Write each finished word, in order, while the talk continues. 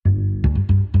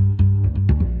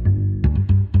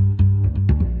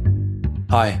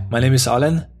Hi, my name is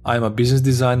Alen. I'm a business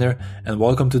designer and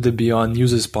welcome to the Beyond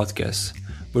Users podcast,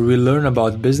 where we learn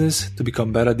about business to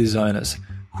become better designers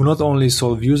who not only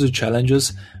solve user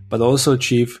challenges but also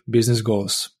achieve business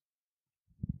goals.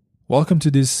 Welcome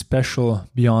to this special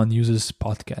Beyond Users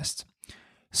podcast.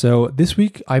 So this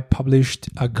week I published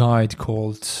a guide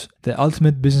called the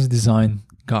Ultimate Business Design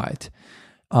Guide.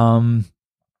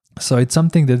 So it's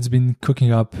something that's been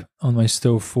cooking up on my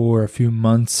stove for a few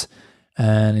months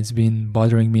and it's been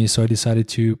bothering me, so I decided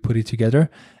to put it together.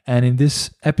 And in this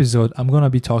episode, I'm going to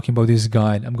be talking about this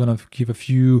guide. I'm going to give a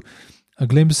few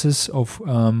glimpses of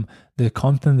the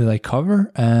content that I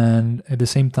cover, and at the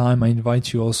same time, I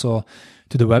invite you also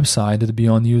to the website at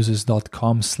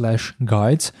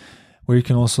beyondusers.com/guides, where you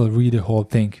can also read the whole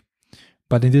thing.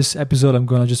 But in this episode, I'm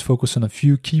going to just focus on a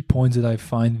few key points that I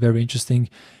find very interesting,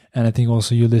 and I think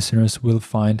also you listeners will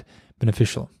find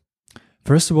beneficial.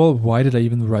 First of all, why did I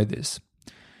even write this?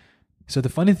 So the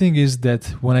funny thing is that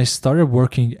when I started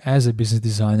working as a business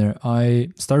designer,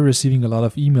 I started receiving a lot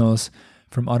of emails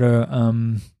from other,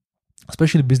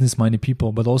 especially business-minded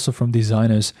people, but also from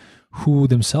designers who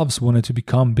themselves wanted to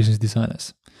become business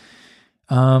designers.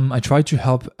 I tried to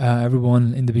help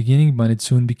everyone in the beginning, but it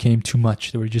soon became too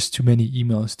much. There were just too many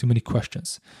emails, too many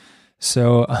questions.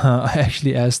 So I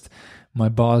actually asked my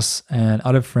boss and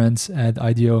other friends at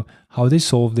IDEO how they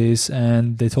solve this,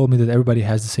 and they told me that everybody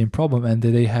has the same problem and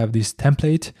that they have this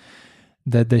template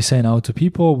that they send out to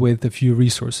people with a few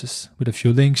resources, with a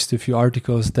few links to a few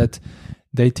articles that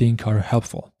they think are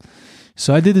helpful.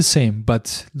 So I did the same,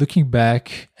 but looking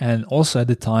back, and also at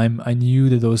the time, I knew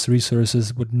that those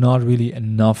resources were not really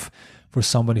enough for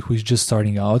somebody who is just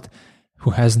starting out,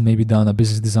 who hasn't maybe done a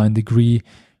business design degree,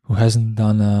 who hasn't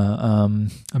done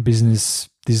a business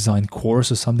design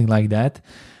course or something like that.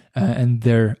 And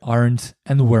there aren't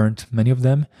and weren't many of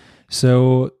them.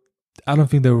 So I don't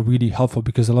think they were really helpful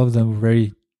because a lot of them were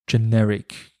very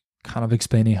generic, kind of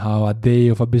explaining how a day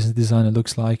of a business designer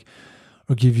looks like,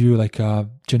 or give you like a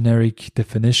generic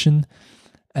definition.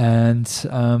 And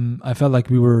I felt like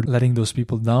we were letting those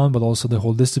people down, but also the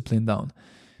whole discipline down.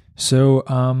 So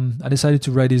I decided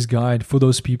to write this guide for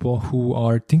those people who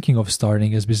are thinking of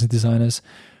starting as business designers,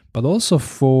 but also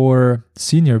for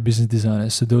senior business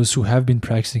designers, so those who have been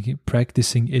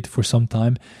practicing it for some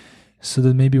time, so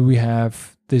that maybe we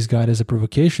have this guide as a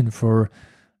provocation for,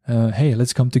 hey,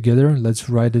 let's come together, let's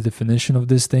write the definition of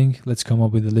this thing, let's come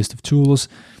up with a list of tools,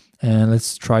 and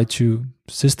let's try to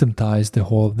systematize the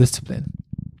whole discipline.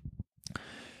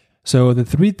 So the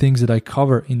three things that I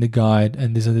cover in the guide,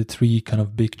 and these are the three kind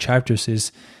of big chapters,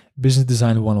 is Business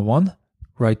Design 101,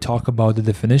 where I talk about the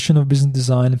definition of business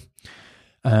design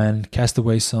and cast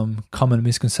away some common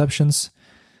misconceptions.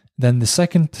 Then the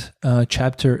second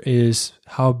chapter is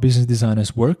how business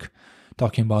designers work,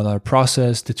 talking about our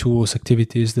process, the tools,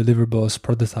 activities, deliverables,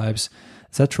 prototypes,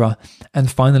 etc. And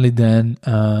finally then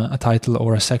a title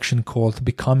or a section called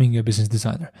Becoming a Business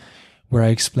Designer, where I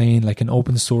explain like an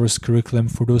open source curriculum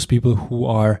for those people who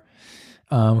are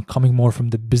coming more from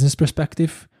the business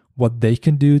perspective, what they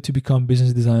can do to become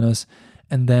business designers.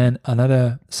 And then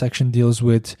another section deals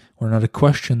with, or another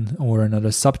question or another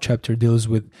subchapter deals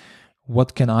with,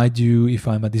 what can I do if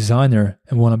I'm a designer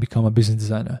and want to become a business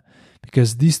designer?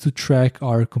 Because these two tracks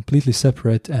are completely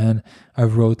separate, and I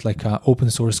wrote like an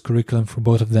open source curriculum for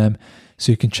both of them,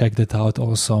 so you can check that out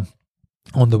also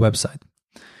on the website.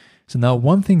 So now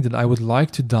one thing that I would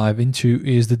like to dive into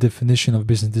is the definition of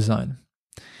business design.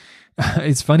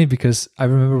 It's funny because I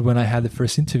remember when I had the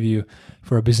first interview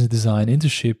for a business design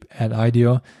internship at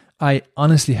IDEO, I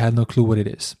honestly had no clue what it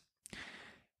is.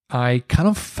 I kind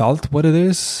of felt what it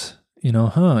is,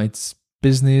 it's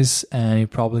business, and you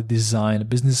probably design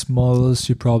business models,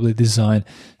 you probably design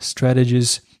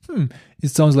strategies.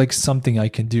 It sounds like something I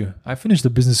can do. I finished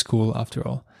the business school after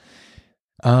all.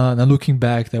 Now looking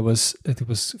back, it was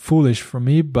foolish for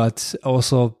me, but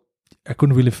also I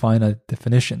couldn't really find a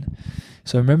definition.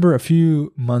 So I remember a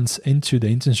few months into the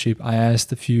internship, I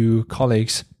asked a few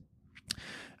colleagues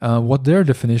what their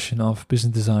definition of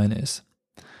business design is.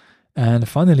 And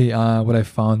finally, what I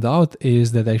found out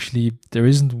is that actually there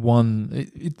isn't one,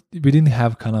 we didn't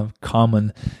have kind of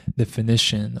common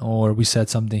definition, or we said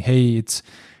something, hey, it's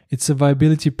a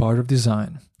viability part of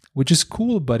design, which is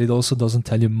cool, but it also doesn't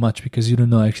tell you much because you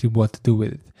don't know actually what to do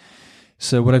with it.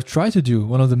 So what I've tried to do,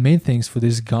 one of the main things for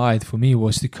this guide for me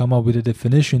was to come up with a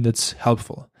definition that's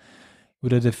helpful.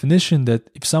 With a definition that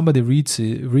if somebody reads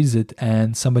it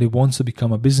and somebody wants to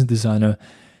become a business designer,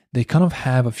 they kind of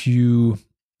have a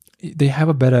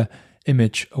better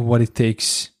image of what it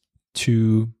takes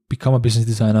to become a business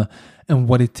designer and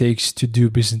what it takes to do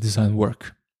business design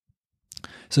work.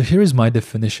 So here is my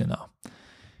definition now.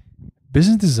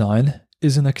 Business design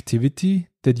is an activity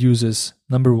that uses,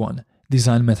 number 1,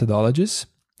 design methodologies,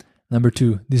 number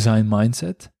 2, design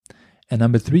mindset, and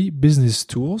number 3, business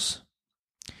tools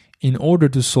in order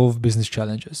to solve business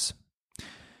challenges.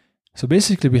 So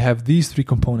basically we have these 3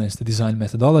 components: the design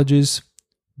methodologies,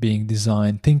 being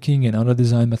design thinking and other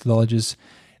design methodologies,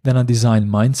 then a design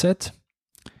mindset,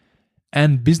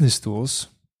 and business tools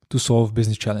to solve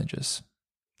business challenges.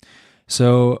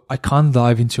 So I can't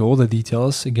dive into all the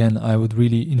details. Again, I would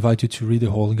really invite you to read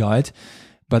the whole guide,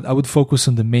 but I would focus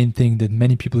on the main thing that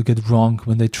many people get wrong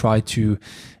when they try to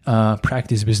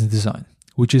practice business design,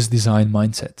 which is design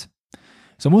mindset.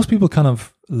 So most people kind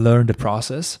of learn the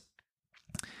process,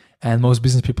 and most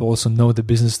business people also know the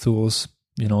business tools,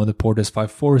 the Porter's 5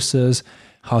 forces,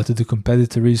 how to do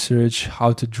competitor research,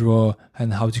 how to draw,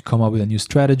 and how to come up with a new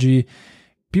strategy.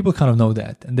 People kind of know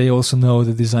that, and they also know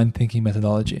the design thinking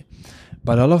methodology.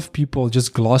 But a lot of people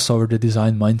just gloss over the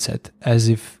design mindset as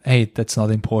if, hey, that's not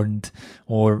important,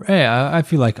 or hey, I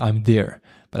feel like I'm there.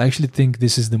 But I actually think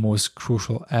this is the most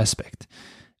crucial aspect.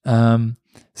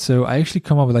 So I actually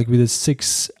come up with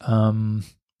 6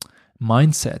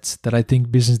 mindsets that I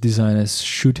think business designers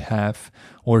should have,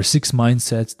 or 6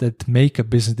 mindsets that make a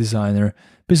business designer.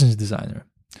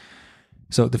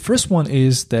 So the first one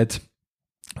is that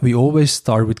we always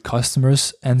start with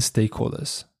customers and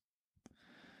stakeholders.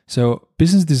 So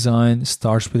business design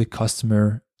starts with the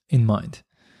customer in mind.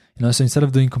 So instead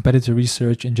of doing competitor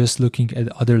research and just looking at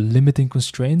other limiting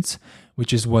constraints,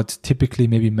 which is what typically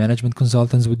maybe management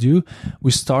consultants would do,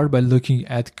 we start by looking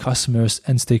at customers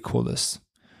and stakeholders,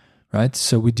 right?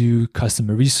 So we do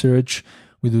customer research,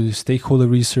 we do stakeholder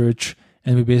research,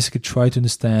 and we basically try to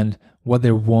understand what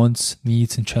their wants,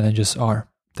 needs, and challenges are.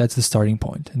 That's the starting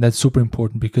point. And that's super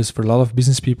important because for a lot of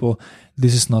business people,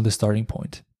 this is not the starting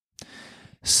point.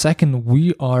 Second,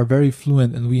 we are very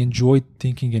fluent and we enjoy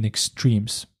thinking in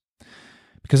extremes.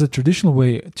 Because the traditional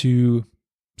way to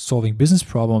solving business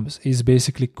problems is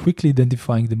basically quickly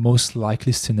identifying the most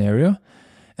likely scenario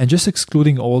and just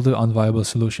excluding all the unviable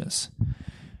solutions.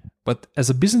 But as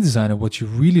a business designer, what you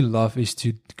really love is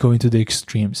to go into the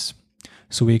extremes.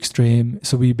 So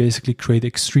we basically create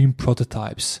extreme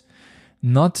prototypes.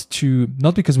 Not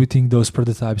because we think those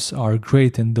prototypes are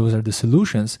great and those are the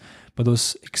solutions, but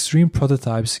those extreme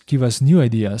prototypes give us new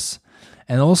ideas.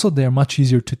 And also they're much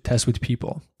easier to test with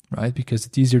people, right? Because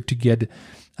it's easier to get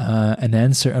an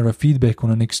answer or a feedback on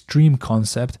an extreme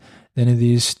concept than it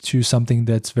is to something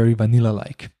that's very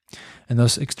vanilla-like. And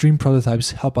those extreme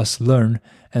prototypes help us learn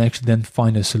and actually then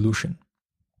find a solution.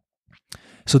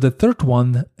 So the third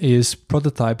one is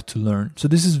prototype to learn. So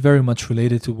this is very much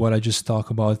related to what I just talked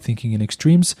about, thinking in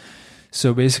extremes.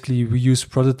 So basically we use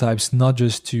prototypes not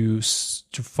just to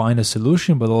find a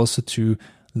solution, but also to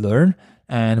learn.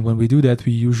 And when we do that,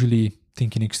 we usually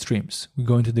think in extremes. We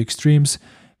go into the extremes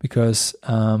because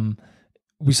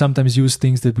we sometimes use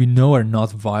things that we know are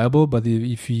not viable, but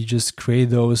if we just create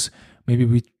those, maybe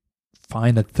we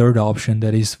find a third option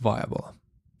that is viable,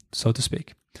 so to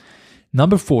speak.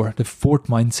 Number 4, the fourth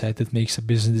mindset that makes a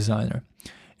business designer,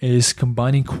 is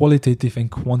combining qualitative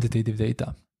and quantitative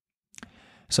data.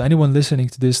 So anyone listening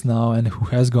to this now and who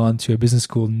has gone to a business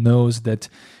school knows that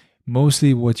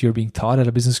mostly what you're being taught at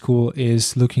a business school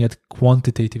is looking at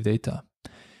quantitative data.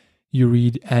 You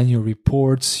read annual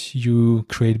reports, you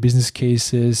create business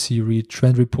cases, you read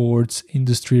trend reports,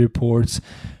 industry reports,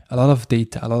 a lot of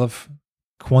data, a lot of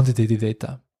quantitative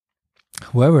data.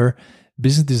 However,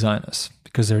 business designers,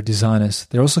 because they're designers,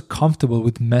 they're also comfortable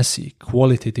with messy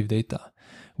qualitative data,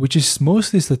 which is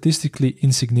mostly statistically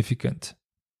insignificant.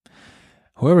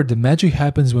 However, the magic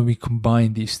happens when we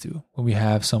combine these two. When we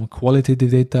have some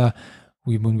qualitative data,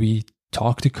 when we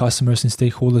talk to customers and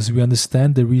stakeholders, we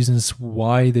understand the reasons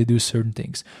why they do certain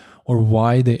things or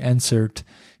why they answered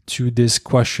to this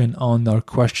question on our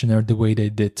questionnaire the way they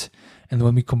did. And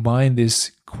when we combine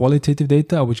this qualitative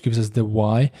data, which gives us the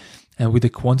why, and with the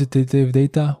quantitative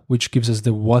data, which gives us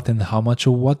the what and how much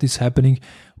of what is happening,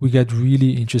 we get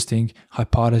really interesting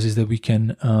hypotheses that we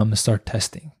can start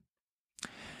testing.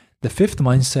 The fifth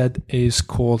mindset is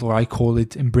called, or I call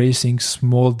it, embracing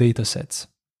small data sets,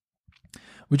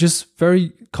 which is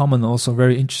very common, also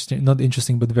very interesting, not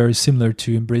interesting, but very similar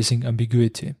to embracing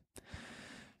ambiguity.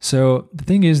 So the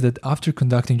thing is that after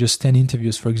conducting just 10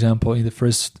 interviews, for example, in the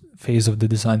first phase of the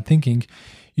design thinking,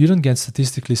 you don't get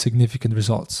statistically significant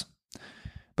results.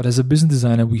 But as a business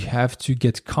designer, we have to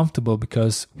get comfortable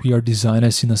because we are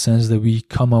designers in a sense that we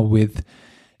come up with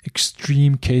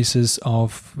extreme cases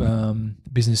of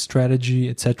business strategy,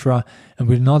 etc. And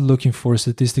we're not looking for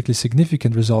statistically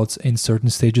significant results in certain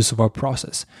stages of our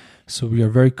process. So we are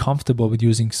very comfortable with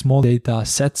using small data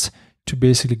sets to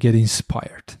basically get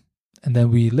inspired. And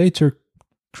then we later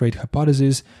create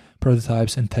hypotheses,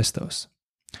 prototypes, and test those.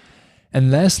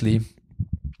 And lastly,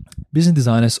 business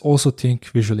designers also think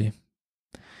visually.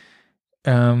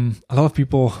 A lot of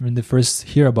people, when they first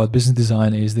hear about business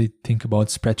design, they think about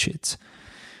spreadsheets.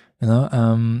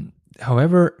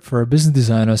 However, for a business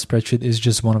designer, a spreadsheet is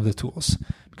just one of the tools,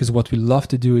 because what we love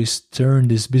to do is turn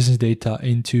this business data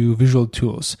into visual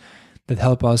tools that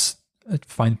help us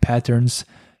find patterns,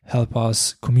 help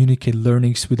us communicate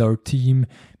learnings with our team,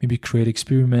 maybe create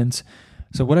experiments.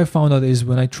 So what I found out is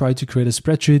when I try to create a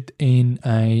spreadsheet in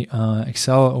a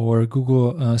Excel or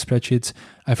Google spreadsheets,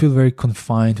 I feel very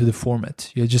confined to the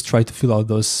format. You just try to fill out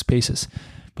those spaces.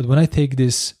 But when I take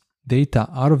this data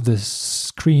out of the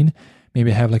screen,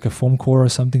 maybe I have like a foam core or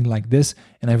something like this,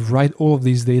 and I write all of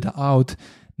these data out,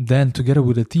 then together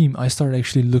with the team, I start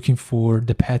actually looking for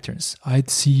the patterns. I'd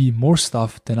see more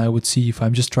stuff than I would see if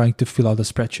I'm just trying to fill out a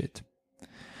spreadsheet.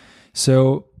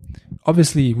 So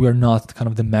obviously, we're not kind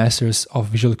of the masters of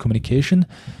visual communication,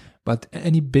 but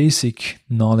any basic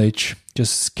knowledge,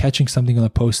 just catching something on a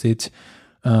Post-it,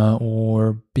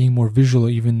 or being more visual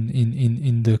even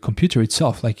in the computer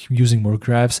itself, like using more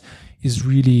graphs, is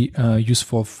really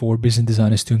useful for business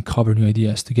designers to uncover new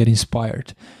ideas, to get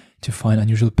inspired, to find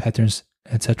unusual patterns,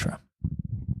 etc.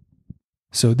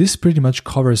 So this pretty much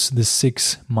covers the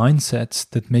 6 mindsets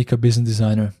that make a business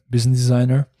designer.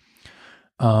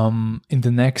 In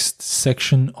the next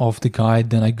section of the guide,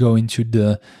 then I go into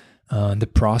the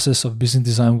process of business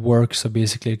design work. So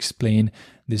basically explain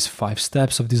these 5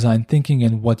 steps of design thinking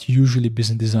and what usually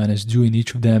business designers do in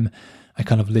each of them. I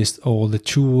kind of list all the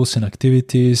tools and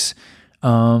activities.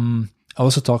 I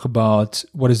also talk about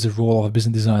what is the role of a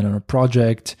business designer on a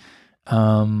project.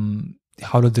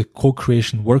 How do the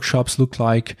co-creation workshops look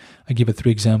like? I give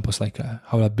 3 examples, like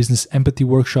how a business empathy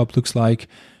workshop looks like,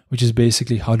 which is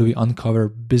basically how do we uncover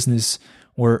business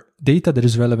or data that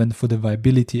is relevant for the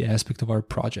viability aspect of our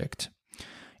project.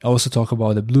 I also talk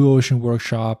about the Blue Ocean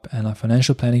workshop and a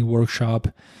financial planning workshop.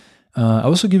 I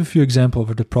also give a few examples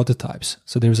of the prototypes.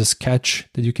 So there's a sketch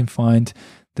that you can find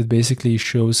that basically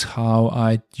shows how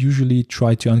I usually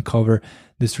try to uncover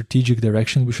the strategic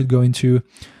direction we should go into.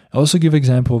 I also give an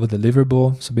example of a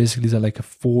deliverable. So basically these are like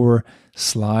 4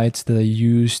 slides that I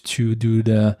use to do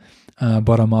the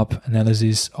bottom-up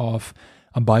analysis of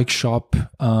a bike shop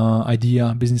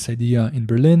business idea in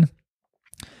Berlin.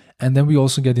 And then we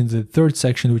also get into the 3rd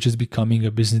section, which is becoming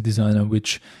a business designer,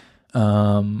 which,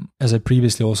 as I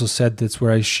previously also said, that's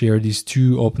where I share these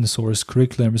 2 open source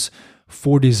curriculums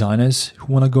for designers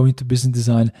who want to go into business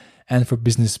design and for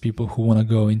business people who want to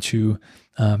go into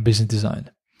business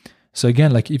design. So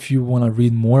again, like if you want to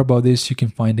read more about this, you can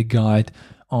find the guide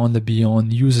on the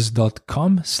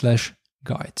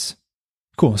beyondusers.com/guides.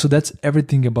 Cool. So that's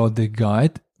everything about the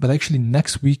guide. But actually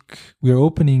next week, we are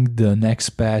opening the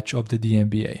next batch of the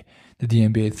DMBA, the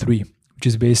DMBA 3, which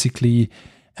is basically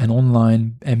an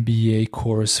online MBA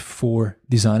course for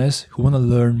designers who want to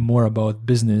learn more about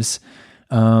business.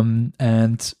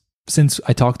 And since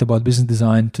I talked about business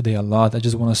design today a lot, I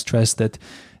just want to stress that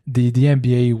the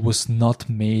DMBA was not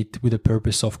made with the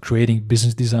purpose of creating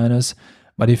business designers.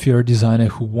 But if you're a designer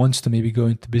who wants to maybe go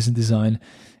into business design,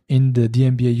 in the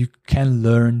DMBA, you can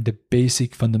learn the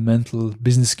basic fundamental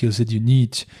business skills that you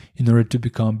need in order to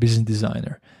become a business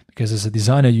designer. Because as a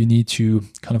designer, you need to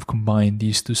kind of combine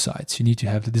these 2 sides. You need to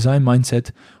have the design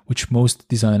mindset, which most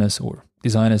designers or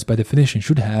designers by definition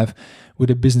should have, with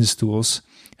the business tools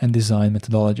and design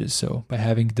methodologies. So by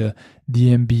having the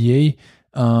DMBA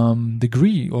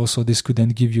degree, also this could then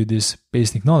give you this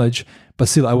basic knowledge. But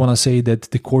still, I want to say that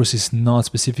the course is not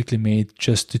specifically made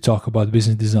just to talk about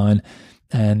business design,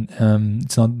 and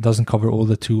doesn't cover all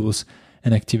the tools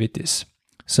and activities.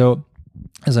 So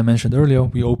as I mentioned earlier,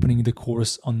 we're opening the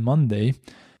course on Monday.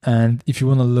 And if you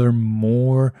want to learn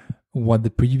more what the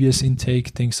previous intake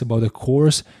thinks about the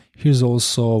course, here's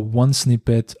also one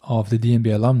snippet of the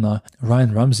DMBA alumni,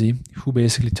 Ryan Ramsey, who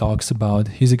basically talks about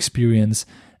his experience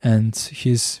and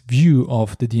his view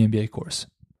of the DMBA course.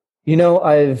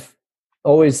 I've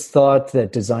always thought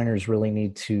that designers really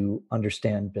need to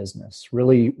understand business.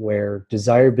 Really, where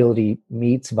desirability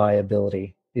meets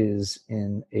viability is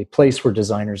in a place where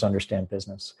designers understand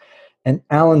business. And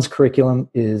Alan's curriculum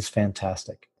is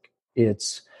fantastic.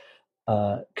 It's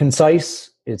concise,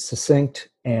 it's succinct,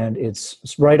 and it's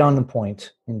right on the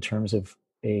point in terms of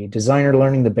a designer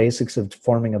learning the basics of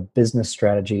forming a business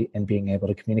strategy and being able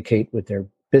to communicate with their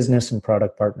business and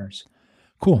product partners.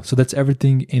 Cool. So that's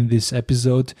everything in this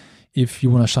episode. If you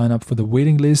want to sign up for the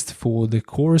waiting list for the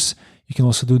course, you can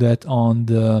also do that on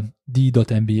the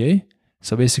d.mba.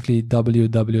 So basically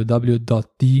www.d.mba.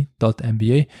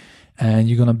 and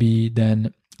you're going to be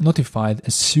then notified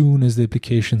as soon as the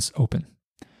applications open.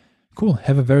 Cool.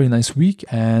 Have a very nice week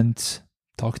and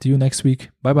talk to you next week.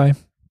 Bye-bye.